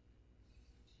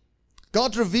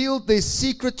 God revealed their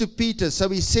secret to Peter, so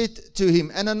he said to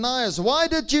him, Ananias, why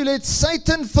did you let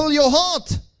Satan fill your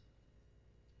heart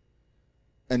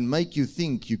and make you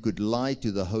think you could lie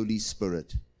to the Holy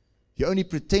Spirit? You only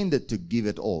pretended to give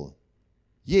it all.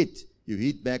 Yet you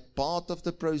hid back part of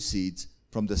the proceeds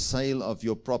from the sale of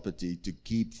your property to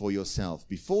keep for yourself.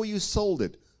 Before you sold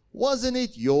it, wasn't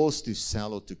it yours to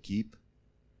sell or to keep?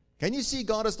 Can you see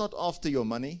God is not after your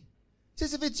money? He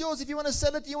says if it's yours, if you want to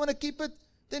sell it, you want to keep it,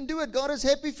 then do it. God is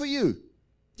happy for you.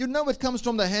 You know it comes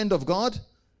from the hand of God.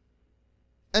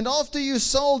 And after you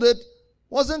sold it,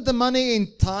 wasn't the money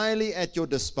entirely at your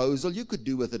disposal? You could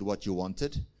do with it what you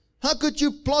wanted. How could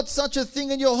you plot such a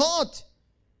thing in your heart?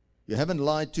 You haven't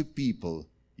lied to people.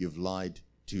 You've lied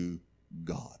to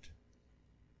God.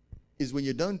 Is when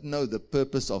you don't know the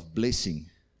purpose of blessing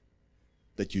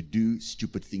that you do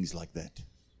stupid things like that.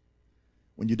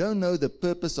 When you don't know the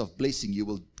purpose of blessing,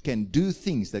 can do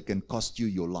things that can cost you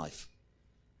your life.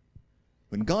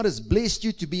 When God has blessed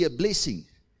you to be a blessing,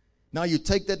 now you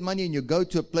take that money and you go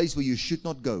to a place where you should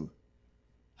not go.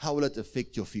 How will it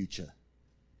affect your future?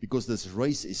 Because this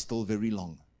race is still very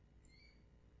long.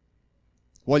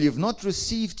 While you've not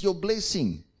received your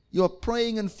blessing, you are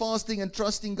praying and fasting and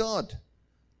trusting God.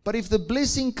 But if the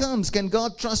blessing comes, can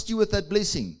God trust you with that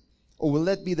blessing? Or will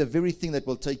that be the very thing that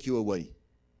will take you away?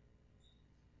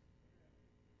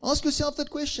 Ask yourself that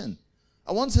question.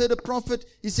 I once heard a prophet,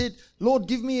 he said, Lord,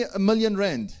 give me R1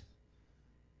 million.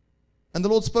 And the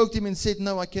Lord spoke to him and said,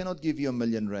 no, I cannot give you R1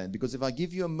 million, because if I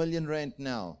give you R1 million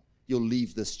now, you'll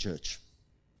leave this church.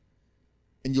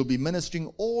 And you'll be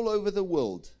ministering all over the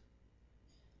world,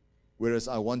 whereas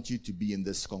I want you to be in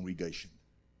this congregation.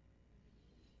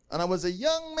 And I was a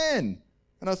young man,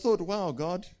 and I thought, wow,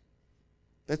 God,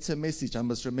 that's a message. I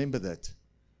must remember that.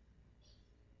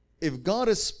 If God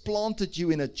has planted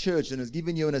you in a church and has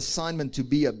given you an assignment to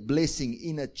be a blessing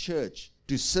in a church,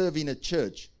 to serve in a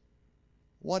church,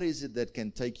 what is it that can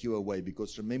take you away?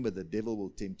 Because remember, the devil will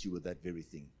tempt you with that very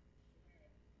thing.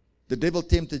 The devil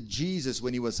tempted Jesus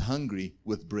when he was hungry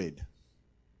with bread.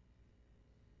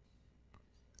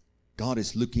 God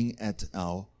is looking at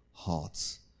our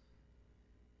hearts.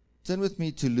 Turn with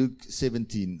me to Luke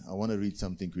 17. I want to read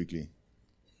something quickly.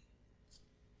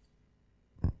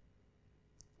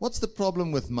 What's the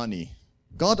problem with money?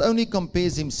 God only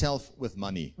compares himself with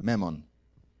money, mammon.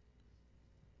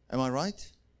 Am I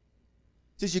right?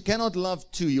 Says you cannot love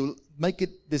two. You'll make a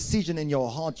decision in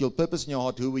your heart, you'll purpose in your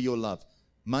heart who will you love,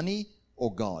 money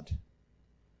or God?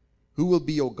 Who will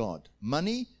be your God,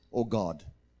 money or God?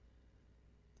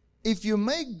 If you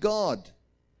make God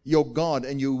your God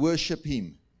and you worship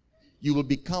him, you will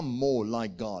become more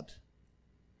like God.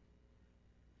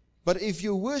 But if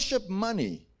you worship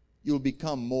money, you'll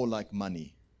become more like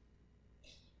money.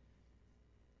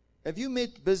 Have you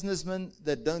met businessmen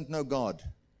that don't know God?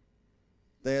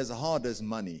 They're as hard as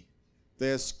money.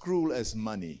 They're as cruel as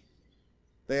money.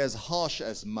 They're as harsh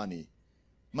as money.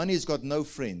 Money's got no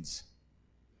friends.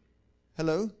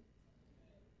 Hello?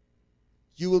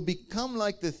 You will become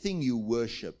like the thing you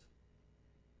worship.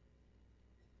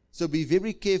 So be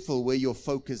very careful where your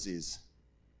focus is.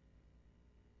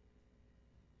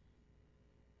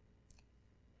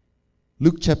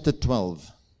 Luke chapter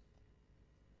 12,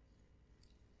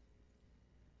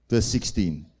 verse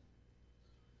 16.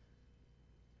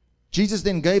 Jesus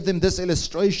then gave them this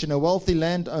illustration. A wealthy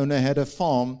landowner had a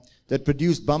farm that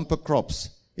produced bumper crops.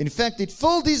 In fact, it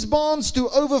filled his barns to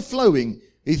overflowing.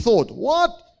 He thought,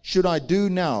 what should I do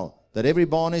now that every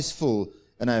barn is full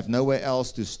and I have nowhere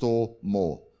else to store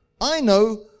more? I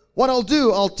know what I'll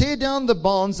do. I'll tear down the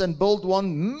barns and build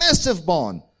one massive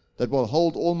barn that will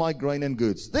hold all my grain and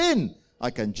goods. Then I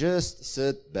can just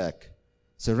sit back,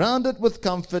 surrounded with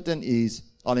comfort and ease.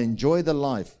 I'll enjoy the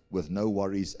life with no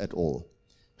worries at all.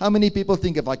 How many people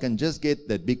think if I can just get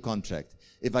that big contract,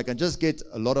 if I can just get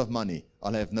a lot of money,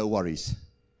 I'll have no worries?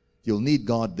 You'll need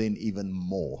God then even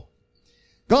more.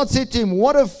 God said to him,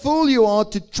 what a fool you are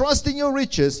to trust in your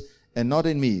riches and not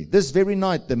in me. This very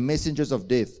night the messengers of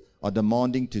death are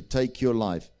demanding to take your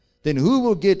life. Then who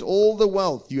will get all the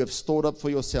wealth you have stored up for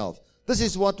yourself? This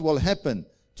is what will happen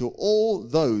to all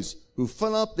those who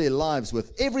fill up their lives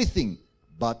with everything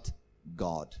but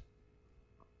God.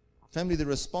 Family, the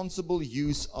responsible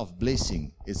use of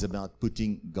blessing is about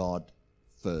putting God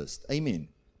first. Amen.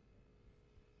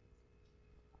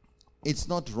 It's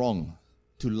not wrong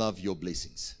to love your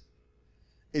blessings.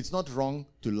 It's not wrong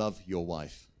to love your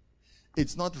wife.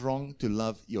 It's not wrong to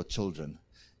love your children.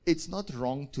 It's not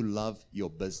wrong to love your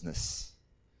business.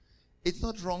 It's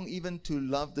not wrong even to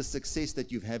love the success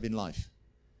that you have in life.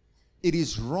 It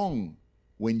is wrong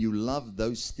when you love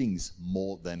those things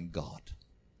more than God.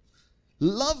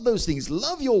 Love those things.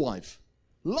 Love your wife.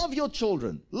 Love your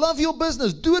children. Love your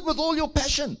business. Do it with all your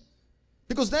passion.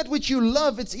 Because that which you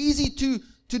love, it's easy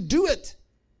to do it.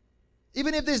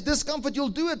 Even if there's discomfort, you'll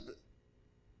do it.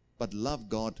 But love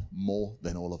God more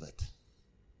than all of it.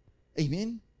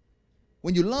 Amen?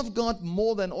 When you love God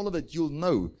more than all of it, you'll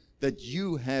know that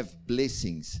you have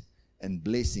blessings and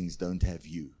blessings don't have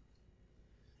you.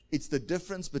 It's the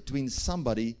difference between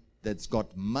somebody that's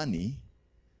got money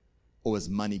or has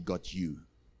money got you.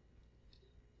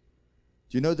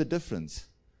 Do you know the difference?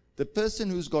 The person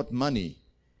who's got money,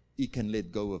 he can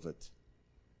let go of it.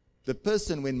 The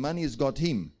person, when money has got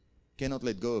him, cannot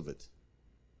let go of it.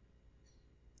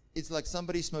 It's like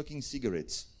somebody smoking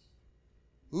cigarettes.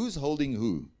 Who's holding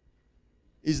who?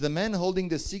 Is the man holding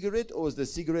the cigarette or is the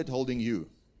cigarette holding you?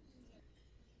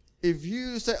 If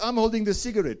you say, I'm holding the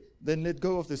cigarette, then let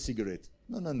go of the cigarette.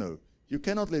 No. You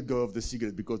cannot let go of the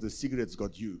cigarette because the cigarette's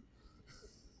got you.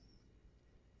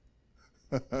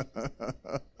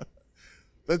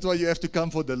 That's why you have to come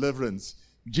for deliverance.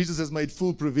 Jesus has made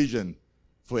full provision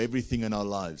for everything in our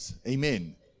lives.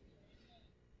 Amen.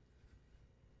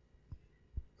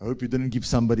 I hope you didn't give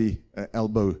somebody an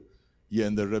elbow here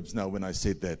in the ribs now when I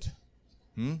said that.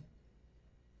 I'm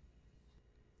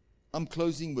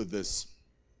closing with this.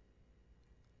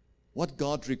 What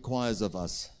God requires of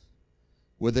us,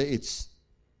 whether it's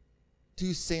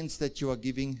 2 cents that you are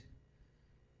giving,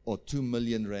 or 2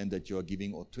 million rand that you are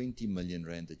giving, or 20 million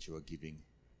rand that you are giving,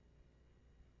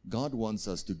 God wants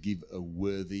us to give a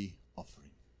worthy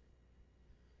offering.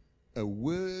 A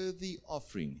worthy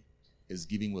offering is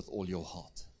giving with all your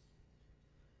heart.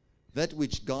 That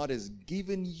which God has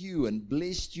given you and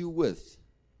blessed you with,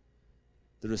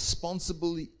 the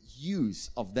responsible use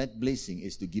of that blessing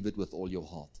is to give it with all your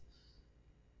heart.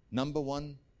 Number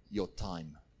 1, your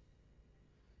time.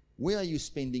 Where are you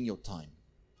spending your time?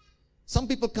 Some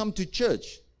people come to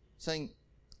church saying,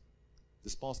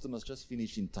 this pastor must just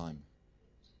finish in time.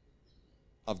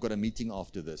 I've got a meeting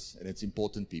after this, and it's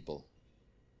important people.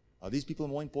 Are these people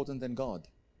more important than God?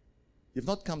 You've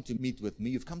not come to meet with me,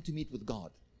 you've come to meet with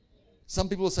God. Some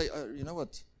people say, you know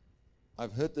what?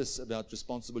 I've heard this about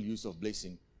responsible use of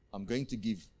blessing. I'm going to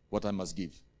give what I must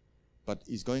give. But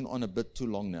it's going on a bit too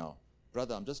long now.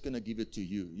 Brother, I'm just going to give it to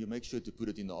you. You make sure to put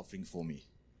it in the offering for me.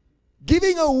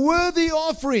 Giving a worthy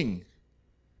offering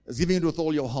is giving it with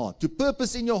all your heart. To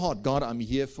purpose in your heart, God, I'm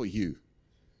here for you.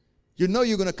 You know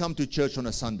you're going to come to church on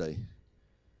a Sunday.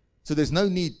 So there's no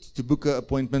need to book an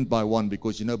appointment by 1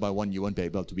 because you know by 1 you won't be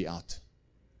able to be out.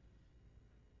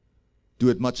 Do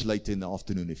it much later in the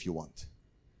afternoon if you want.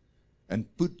 And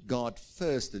put God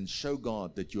first and show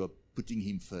God that you are putting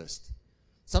Him first.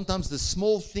 Sometimes the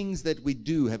small things that we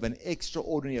do have an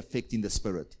extraordinary effect in the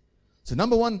spirit. So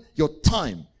number 1, your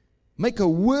time. Make a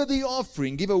worthy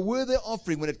offering. Give a worthy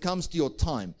offering when it comes to your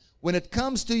time. When it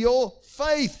comes to your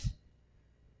faith.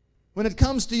 When it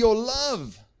comes to your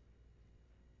love.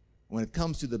 When it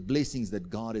comes to the blessings that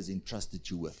God has entrusted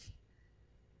you with.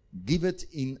 Give it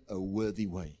in a worthy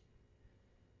way.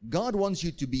 God wants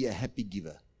you to be a happy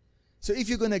giver. So if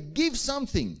you're going to give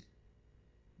something,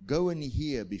 go and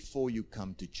hear before you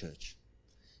come to church.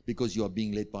 Because you are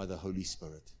being led by the Holy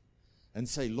Spirit. And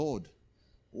say, Lord,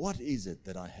 what is it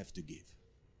that I have to give?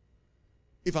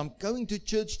 If I'm going to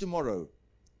church tomorrow,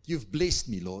 you've blessed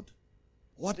me, Lord.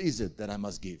 What is it that I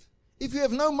must give? If you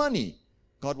have no money,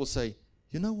 God will say,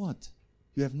 you know what?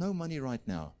 You have no money right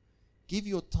now. Give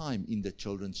your time in the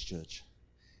children's church.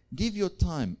 Give your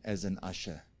time as an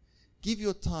usher. Give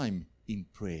your time in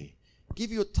prayer.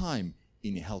 Give your time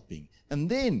in helping. And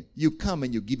then you come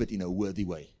and you give it in a worthy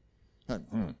way.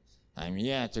 I'm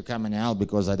here to come and help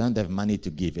because I don't have money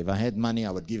to give. If I had money,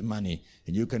 I would give money.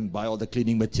 And you can buy all the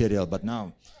cleaning material. But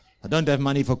now, I don't have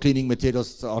money for cleaning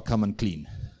materials, so I'll come and clean.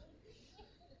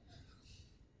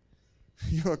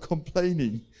 You are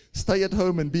complaining. Stay at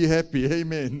home and be happy.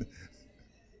 Amen.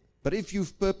 But if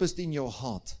you've purposed in your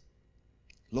heart,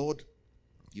 Lord,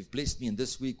 you've blessed me in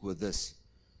this week with this,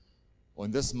 or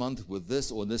in this month with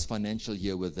this, or in this financial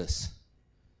year with this.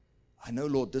 I know,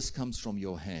 Lord, this comes from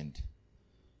your hand.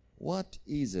 What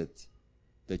is it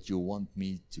that you want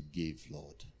me to give,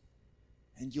 Lord?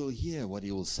 And you'll hear what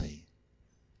He will say.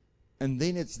 And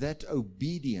then it's that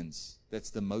obedience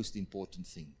that's the most important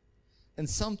thing. And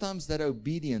sometimes that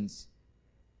obedience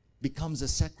becomes a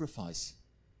sacrifice.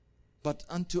 But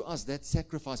unto us, that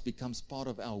sacrifice becomes part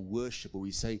of our worship, where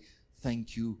we say,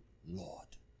 thank you, Lord.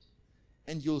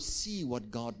 And you'll see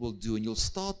what God will do, and you'll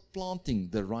start planting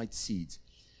the right seeds.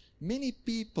 Many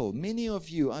people, many of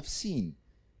you I've seen,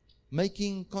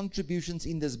 making contributions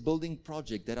in this building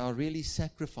project that are really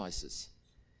sacrifices.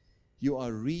 You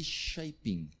are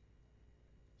reshaping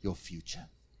your future.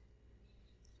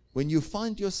 When you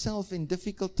find yourself in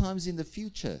difficult times in the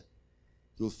future,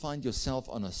 you'll find yourself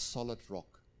on a solid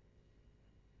rock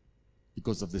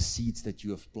because of the seeds that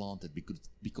you have planted,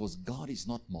 because God is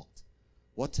not mocked.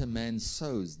 What a man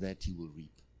sows, that he will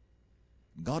reap.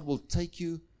 God will take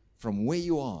you from where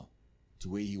you are to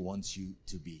where He wants you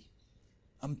to be.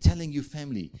 I'm telling you,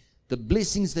 family, the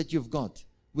blessings that you've got,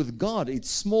 with God, it's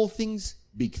small things,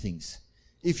 big things.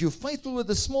 If you're faithful with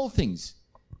the small things,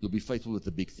 you'll be faithful with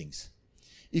the big things.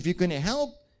 If you can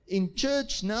help in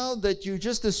church now that you're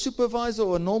just a supervisor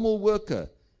or a normal worker,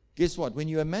 guess what? When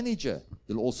you're a manager,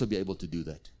 you'll also be able to do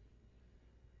that.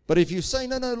 But if you say,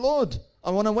 no, Lord,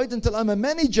 I want to wait until I'm a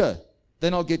manager,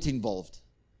 then I'll get involved.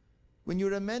 When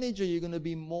you're a manager, you're going to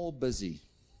be more busy.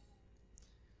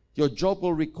 Your job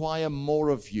will require more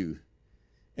of you.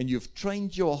 And you've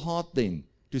trained your heart then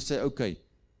to say, okay,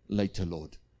 later,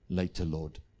 Lord, later,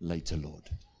 Lord, later, Lord.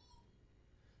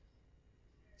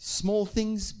 Small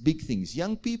things, big things.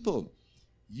 Young people,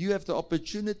 you have the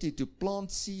opportunity to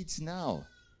plant seeds now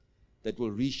that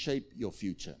will reshape your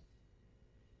future.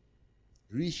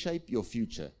 Reshape your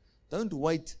future. Don't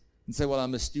wait and say, well,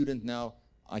 I'm a student now.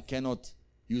 I cannot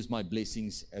use my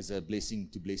blessings as a blessing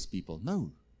to bless people.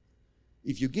 No.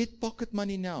 If you get pocket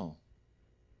money now,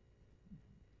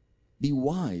 be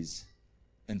wise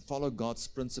and follow God's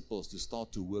principles to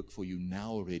start to work for you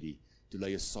now already to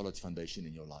lay a solid foundation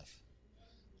in your life.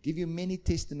 Give you many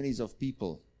testimonies of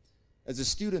people. As a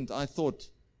student, I thought,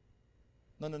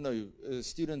 no,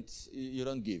 student, you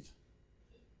don't give.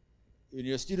 When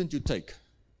you're a student, you take.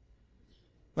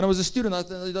 When I was a student, I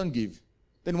thought, you don't give.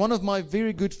 Then one of my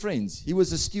very good friends, he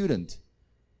was a student,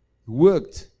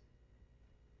 worked.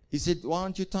 He said, why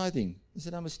aren't you tithing? I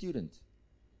said, I'm a student.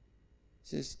 He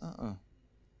says,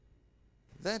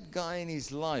 That guy in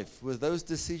his life, with those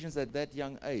decisions at that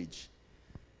young age,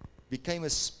 became a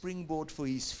springboard for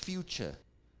his future.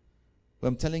 But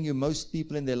I'm telling you, most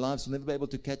people in their lives will never be able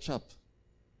to catch up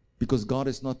because God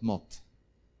is not mocked.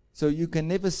 So you can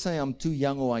never say, I'm too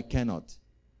young or I cannot.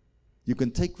 You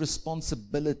can take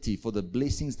responsibility for the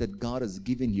blessings that God has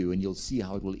given you, and you'll see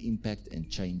how it will impact and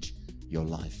change your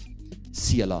life.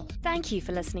 Selah. Thank you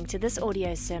for listening to this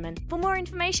audio sermon. For more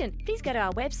information, please go to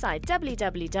our website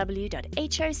www.hoc.org.za.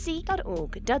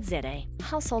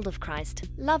 Household of Christ,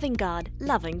 loving God,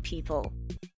 loving people.